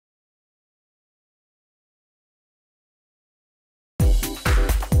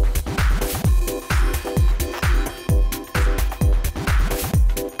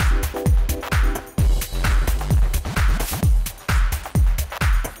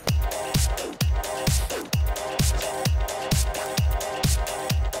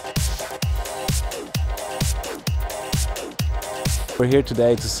We're here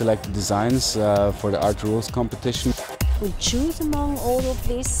today to select the designs for the Art Rules competition. We'll choose among all of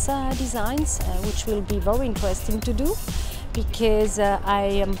these designs, which will be very interesting to do, because I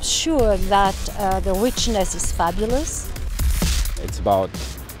am sure that the richness is fabulous. It's about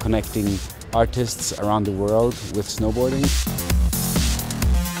connecting artists around the world with snowboarding.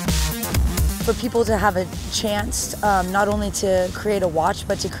 For people to have a chance not only to create a watch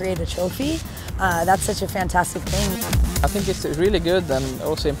but to create a trophy, that's such a fantastic thing. I think it's really good and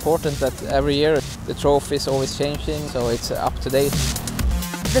also important that every year the trophy is always changing, so it's up to date.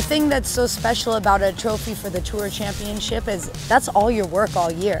 The thing that's so special about a trophy for the Tour Championship is that's all your work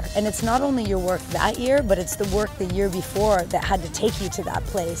all year. And it's not only your work that year, but it's the work the year before that had to take you to that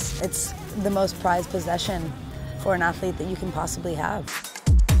place. It's the most prized possession for an athlete that you can possibly have.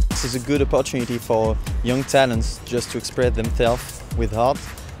 This is a good opportunity for young talents just to express themselves with art,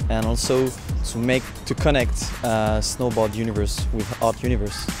 and also to connect snowboard universe with art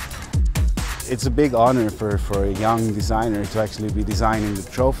universe. It's a big honor for a young designer to actually be designing the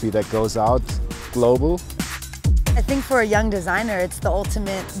trophy that goes out global. I think for a young designer, it's the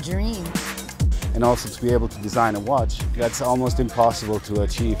ultimate dream. And also to be able to design a watch, that's almost impossible to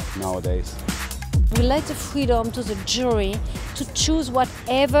achieve nowadays. We let the freedom to the jury to choose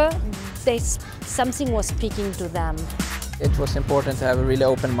whatever something was speaking to them. It was important to have a really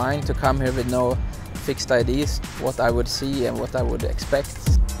open mind, to come here with no fixed ideas, what I would see and what I would expect.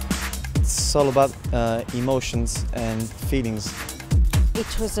 It's all about emotions and feelings.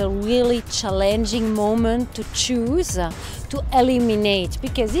 It was a really challenging moment to choose, to eliminate,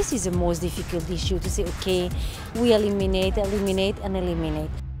 because this is the most difficult issue, to say, okay, we eliminate, eliminate and eliminate.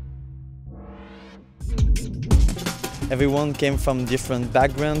 Everyone came from different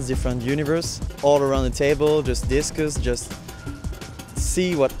backgrounds, different universe, all around the table, just discuss, just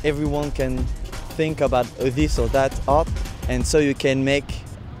see what everyone can think about this or that art, and so you can make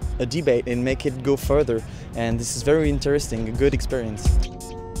a debate and make it go further. And this is very interesting, a good experience.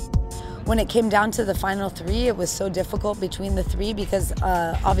 When it came down to the final three, it was so difficult between the three because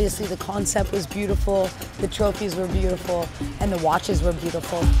obviously the concept was beautiful, the trophies were beautiful, and the watches were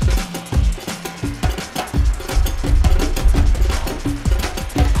beautiful.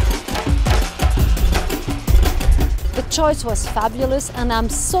 The choice was fabulous, and I'm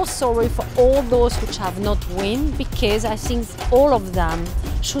so sorry for all those which have not won, because I think all of them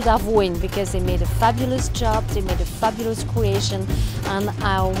should have won, because they made a fabulous job, they made a fabulous creation, and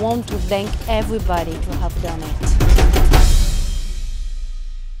I want to thank everybody to have done it.